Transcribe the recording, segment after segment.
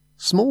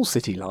Small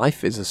City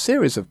Life is a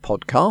series of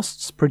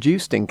podcasts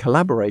produced in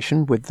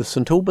collaboration with the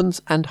St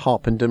Albans and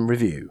Harpenden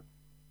Review.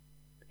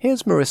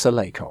 Here's Marissa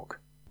Laycock.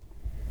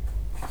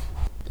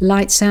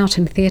 Lights out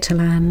in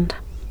Theatreland.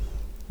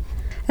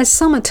 As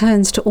summer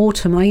turns to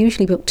autumn, I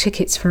usually book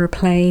tickets for a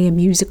play, a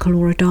musical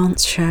or a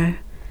dance show.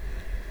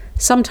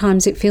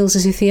 Sometimes it feels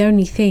as if the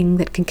only thing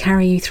that can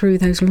carry you through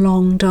those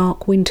long,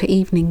 dark winter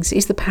evenings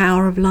is the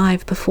power of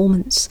live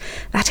performance,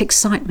 that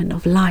excitement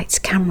of lights,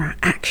 camera,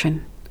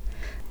 action.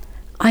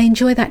 I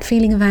enjoy that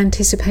feeling of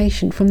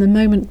anticipation from the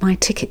moment my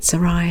tickets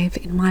arrive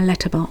in my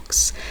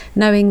letterbox,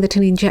 knowing that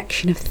an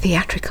injection of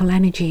theatrical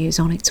energy is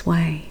on its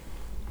way.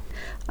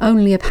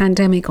 Only a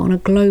pandemic on a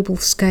global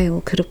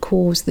scale could have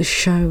caused the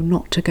show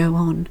not to go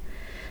on.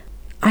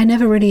 I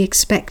never really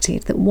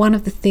expected that one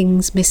of the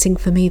things missing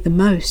for me the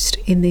most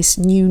in this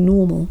new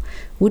normal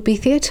would be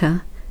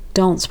theatre,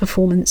 dance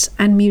performance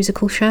and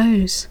musical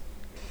shows.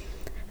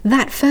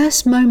 That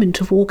first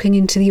moment of walking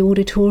into the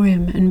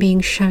auditorium and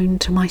being shown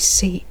to my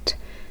seat.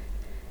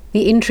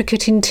 The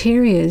intricate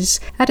interiors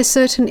add a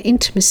certain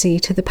intimacy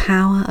to the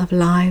power of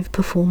live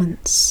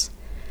performance.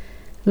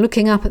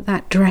 Looking up at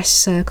that dress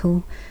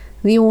circle,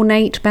 the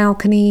ornate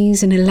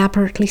balconies and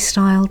elaborately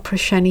styled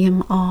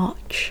proscenium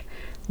arch,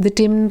 the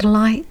dimmed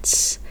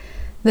lights,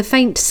 the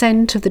faint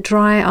scent of the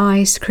dry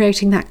ice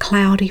creating that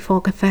cloudy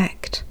fog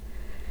effect,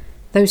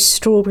 those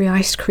strawberry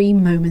ice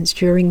cream moments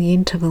during the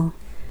interval,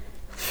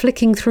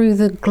 flicking through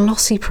the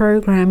glossy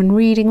programme and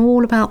reading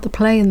all about the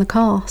play and the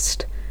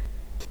cast,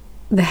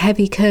 the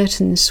heavy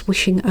curtains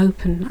swishing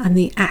open and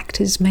the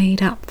actors'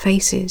 made-up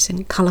faces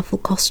and colourful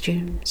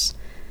costumes,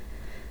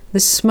 the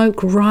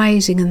smoke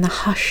rising and the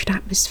hushed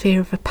atmosphere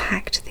of a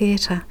packed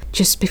theatre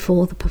just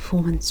before the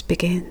performance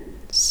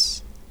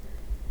begins.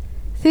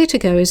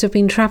 Theatregoers have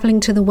been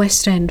travelling to the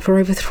West End for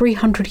over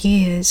 300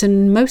 years,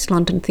 and most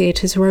London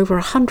theatres are over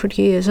 100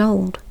 years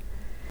old.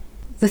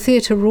 The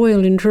Theatre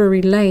Royal in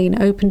Drury Lane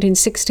opened in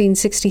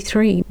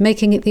 1663,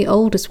 making it the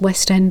oldest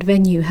West End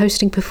venue,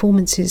 hosting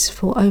performances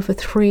for over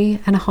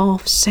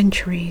 3.5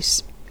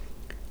 centuries.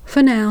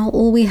 For now,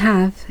 all we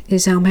have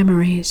is our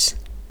memories.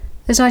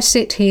 As I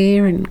sit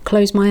here and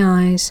close my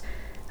eyes,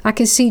 I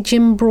can see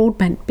Jim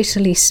Broadbent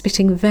bitterly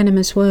spitting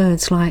venomous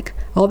words like,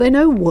 "Are there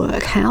no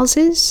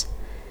workhouses?"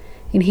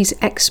 in his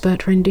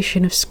expert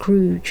rendition of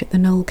Scrooge at the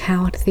Noel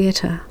Coward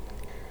Theatre.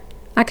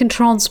 I can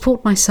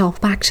transport myself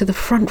back to the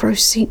front row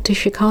seat to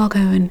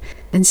Chicago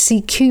and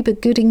see Cuba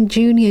Gooding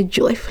Jr.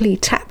 joyfully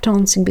tap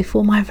dancing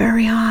before my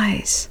very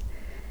eyes.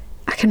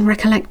 I can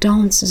recollect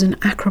dancers and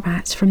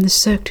acrobats from the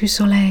Cirque du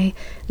Soleil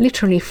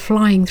literally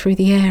flying through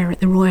the air at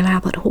the Royal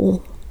Albert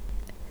Hall.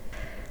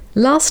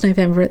 Last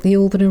November at the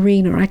Alban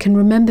Arena, I can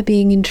remember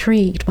being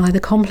intrigued by the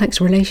complex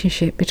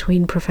relationship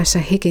between Professor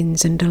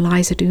Higgins and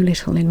Eliza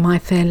Doolittle in My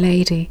Fair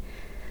Lady,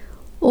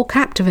 or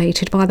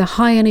captivated by the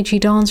high-energy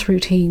dance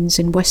routines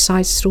in West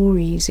Side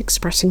Stories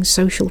expressing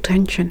social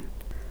tension.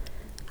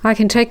 I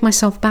can take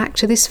myself back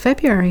to this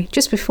February,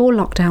 just before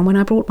lockdown, when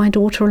I brought my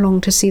daughter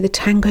along to see the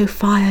Tango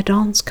Fire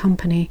Dance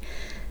Company,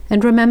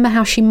 and remember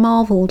how she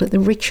marvelled at the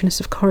richness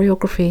of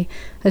choreography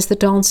as the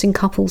dancing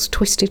couples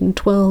twisted and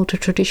twirled to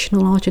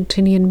traditional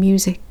Argentinian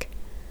music.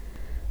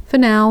 For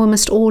now, we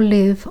must all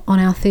live on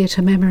our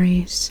theatre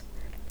memories.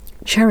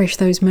 Cherish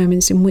those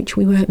moments in which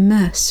we were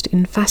immersed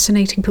in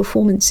fascinating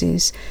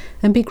performances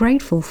and be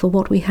grateful for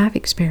what we have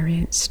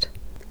experienced.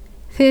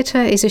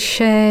 Theatre is a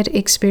shared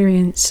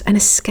experience, an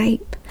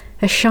escape,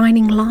 a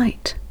shining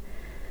light,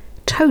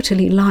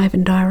 totally live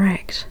and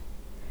direct.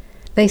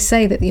 They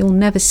say that you'll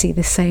never see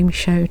the same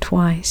show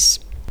twice.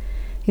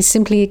 It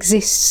simply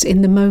exists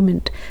in the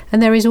moment,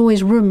 and there is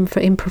always room for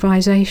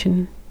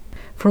improvisation.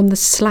 From the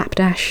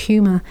slapdash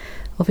humour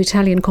of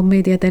Italian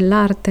commedia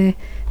dell'arte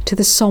to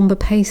the sombre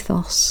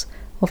pathos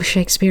of a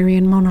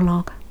Shakespearean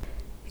monologue.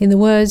 In the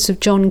words of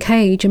John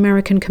Cage,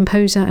 American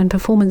composer and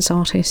performance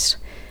artist,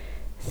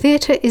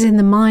 theatre is in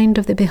the mind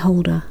of the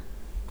beholder.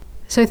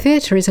 So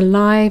theatre is a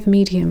live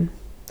medium,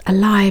 a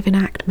live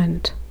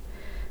enactment.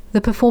 The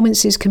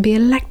performances can be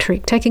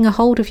electric, taking a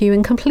hold of you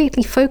and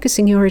completely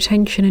focusing your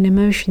attention and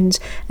emotions,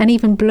 and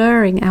even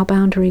blurring our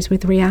boundaries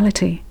with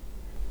reality.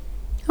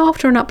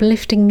 After an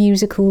uplifting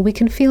musical, we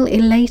can feel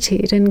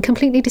elated and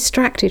completely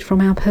distracted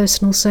from our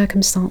personal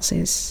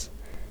circumstances.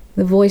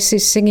 The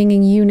voices singing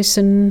in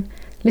unison,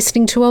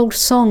 listening to old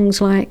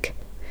songs like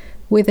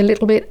With a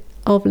Little Bit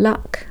of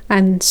Luck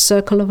and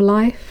Circle of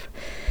Life,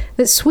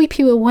 that sweep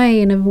you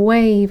away in a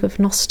wave of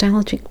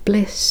nostalgic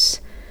bliss.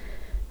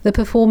 The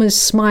performers'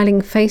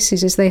 smiling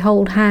faces as they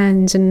hold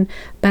hands and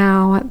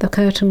bow at the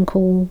curtain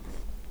call.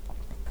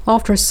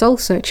 After a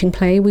soul-searching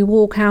play, we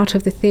walk out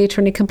of the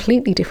theatre in a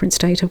completely different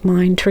state of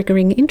mind,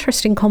 triggering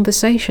interesting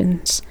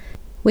conversations.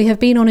 We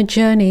have been on a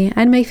journey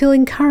and may feel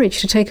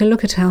encouraged to take a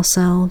look at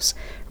ourselves,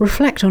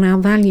 reflect on our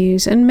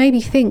values, and maybe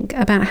think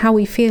about how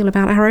we feel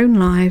about our own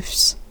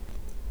lives.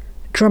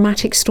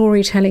 Dramatic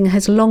storytelling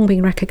has long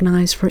been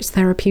recognised for its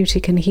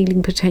therapeutic and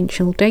healing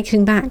potential,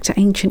 dating back to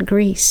ancient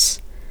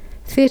Greece.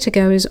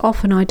 Theatregoers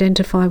often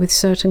identify with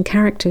certain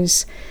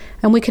characters,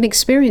 and we can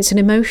experience an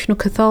emotional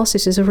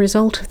catharsis as a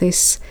result of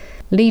this,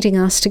 leading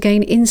us to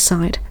gain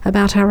insight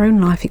about our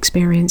own life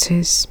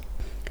experiences.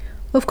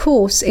 Of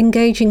course,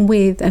 engaging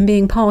with and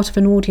being part of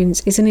an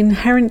audience is an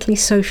inherently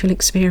social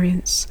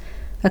experience,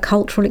 a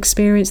cultural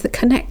experience that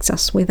connects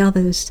us with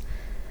others.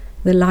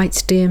 The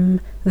lights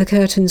dim, the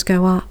curtains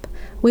go up,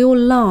 we all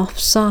laugh,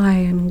 sigh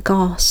and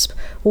gasp,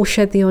 or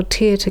shed the odd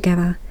tear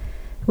together.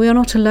 We are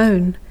not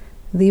alone.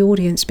 The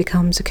audience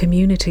becomes a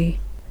community.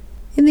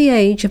 In the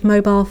age of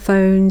mobile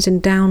phones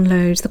and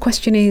downloads, the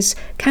question is,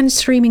 can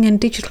streaming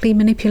and digitally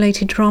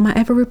manipulated drama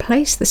ever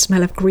replace the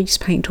smell of grease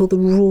paint or the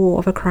roar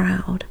of a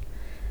crowd?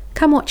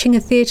 Can watching a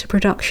theatre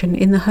production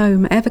in the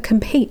home ever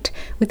compete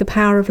with the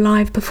power of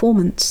live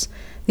performance,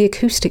 the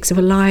acoustics of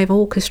a live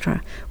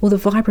orchestra, or the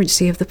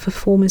vibrancy of the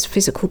performer's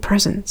physical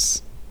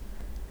presence?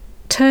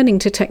 Turning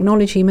to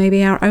technology may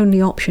be our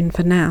only option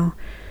for now.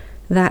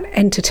 That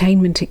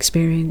entertainment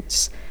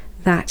experience,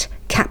 that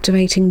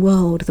captivating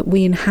world that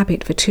we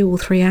inhabit for 2 or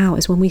 3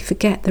 hours when we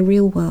forget the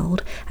real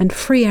world and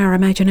free our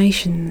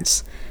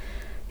imaginations.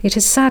 It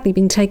has sadly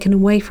been taken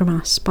away from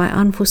us by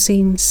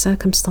unforeseen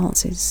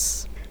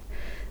circumstances.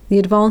 The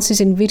advances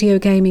in video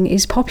gaming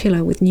is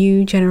popular with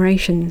new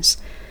generations.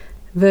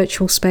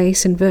 Virtual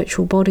space and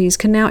virtual bodies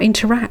can now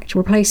interact,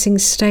 replacing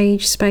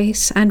stage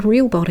space and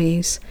real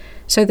bodies,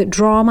 so that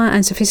drama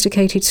and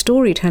sophisticated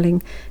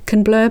storytelling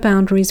can blur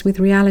boundaries with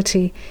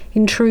reality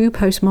in true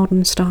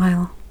postmodern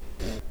style.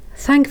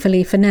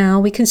 Thankfully, for now,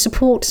 we can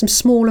support some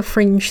smaller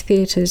fringe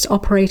theatres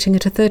operating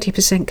at a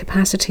 30%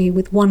 capacity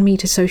with 1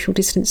 metre social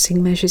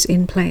distancing measures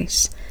in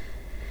place.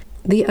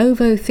 The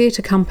OVO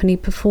Theatre Company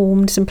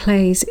performed some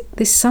plays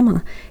this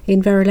summer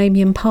in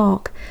Verulamium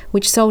Park,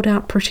 which sold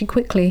out pretty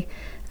quickly,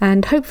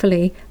 and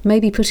hopefully may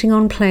be putting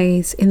on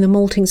plays in the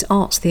Maltings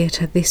Arts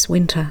Theatre this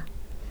winter.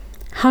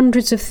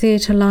 Hundreds of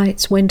theatre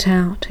lights went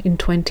out in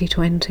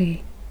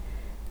 2020.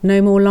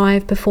 No more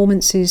live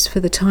performances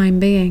for the time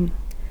being.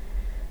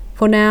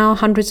 For now,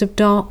 hundreds of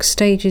dark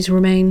stages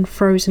remain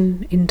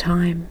frozen in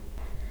time.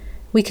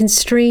 We can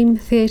stream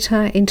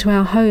theatre into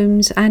our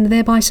homes and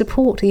thereby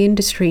support the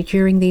industry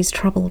during these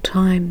troubled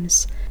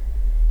times.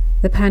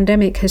 The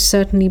pandemic has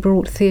certainly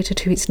brought theatre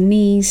to its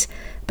knees,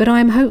 but I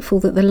am hopeful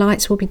that the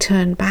lights will be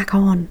turned back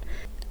on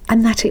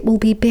and that it will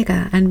be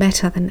bigger and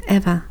better than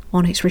ever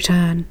on its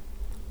return.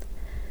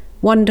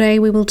 One day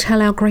we will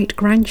tell our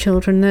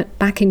great-grandchildren that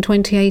back in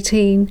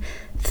 2018,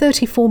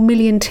 34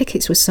 million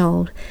tickets were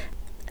sold,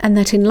 and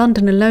that in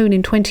London alone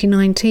in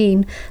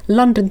 2019,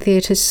 London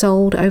theatres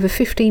sold over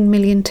 15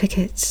 million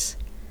tickets.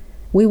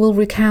 We will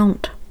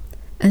recount,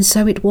 and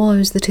so it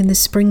was that in the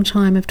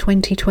springtime of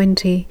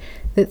 2020,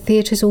 that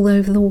theatres all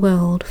over the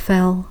world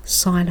fell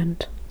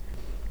silent.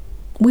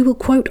 We will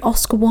quote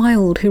Oscar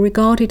Wilde, who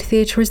regarded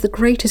theatre as the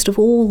greatest of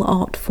all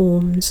art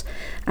forms,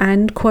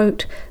 and,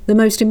 quote, the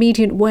most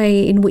immediate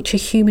way in which a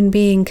human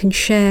being can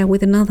share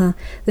with another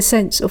the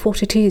sense of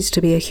what it is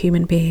to be a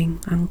human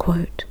being,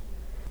 unquote.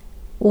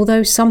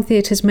 Although some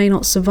theatres may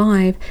not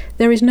survive,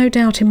 there is no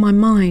doubt in my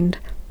mind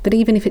that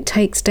even if it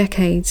takes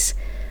decades,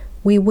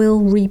 we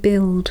will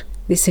rebuild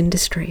this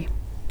industry.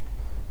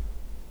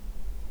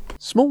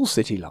 Small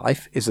City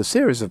Life is a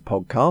series of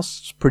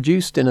podcasts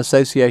produced in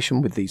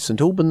association with the St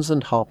Albans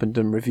and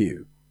Harpenden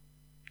Review.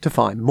 To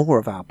find more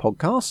of our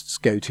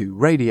podcasts, go to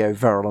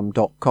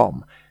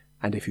radioverulam.com,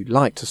 and if you'd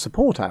like to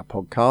support our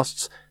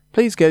podcasts,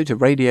 please go to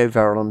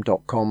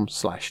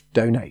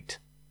radioverulam.com/donate.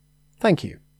 Thank you.